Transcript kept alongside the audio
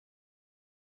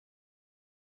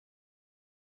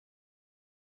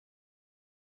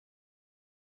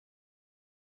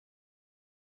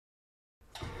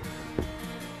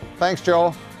Thanks,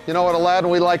 Joe. You know, at AaLadin,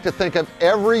 we like to think of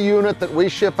every unit that we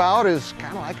ship out as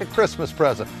kind of like a Christmas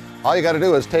present. All you got to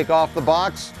do is take off the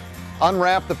box,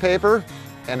 unwrap the paper,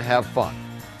 and have fun.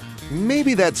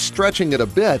 Maybe that's stretching it a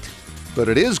bit, but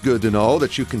it is good to know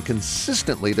that you can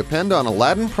consistently depend on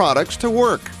AaLadin products to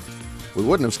work. We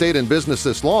wouldn't have stayed in business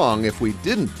this long if we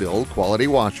didn't build quality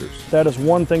washers. That is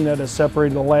one thing that has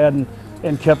separated AaLadin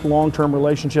and kept long-term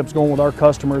relationships going with our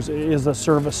customers, is the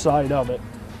service side of it.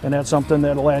 And that's something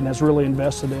that AaLadin has really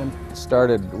invested in. It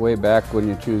started way back when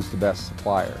you choose the best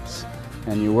suppliers.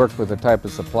 And you work with the type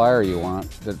of supplier you want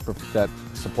that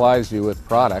supplies you with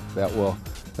product that will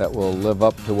live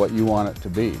up to what you want it to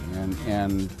be.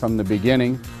 And from the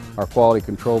beginning, our quality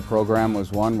control program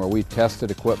was one where we tested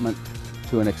equipment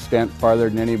to an extent farther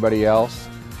than anybody else.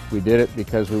 We did it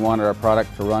because we wanted our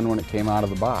product to run when it came out of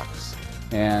the box.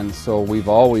 And so we've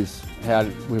always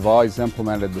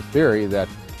implemented the theory that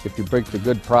if you bring the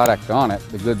good product on it,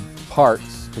 the good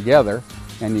parts together,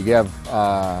 and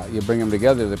you bring them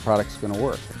together, the product's going to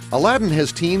work. AaLadin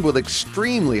has teamed with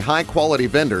extremely high-quality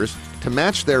vendors to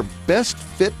match their best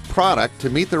fit product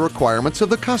to meet the requirements of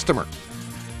the customer.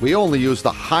 We only use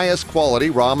the highest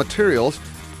quality raw materials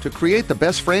to create the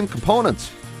best frame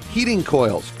components, heating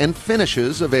coils, and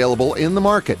finishes available in the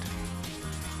market.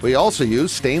 We also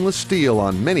use stainless steel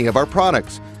on many of our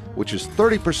products, which is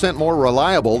 30% more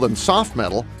reliable than soft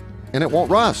metal, and it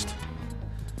won't rust.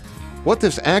 What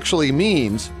this actually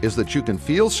means is that you can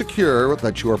feel secure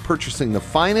that you are purchasing the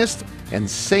finest and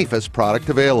safest product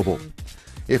available.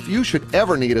 If you should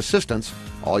ever need assistance,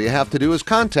 all you have to do is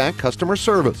contact customer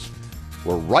service.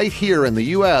 We're right here in the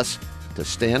U.S. to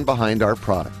stand behind our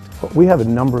product. We have a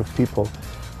number of people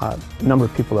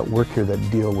that work here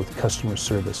that deal with customer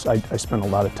service. I spend a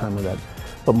lot of time with that.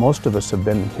 But most of us have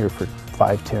been here for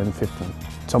 5, 10, 15,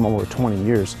 some over 20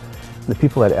 years. The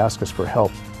people that ask us for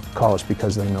help call us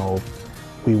because they know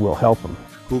we will help them.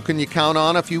 Who can you count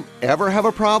on if you ever have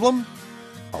a problem?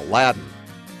 AaLadin.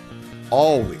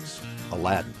 Always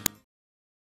AaLadin.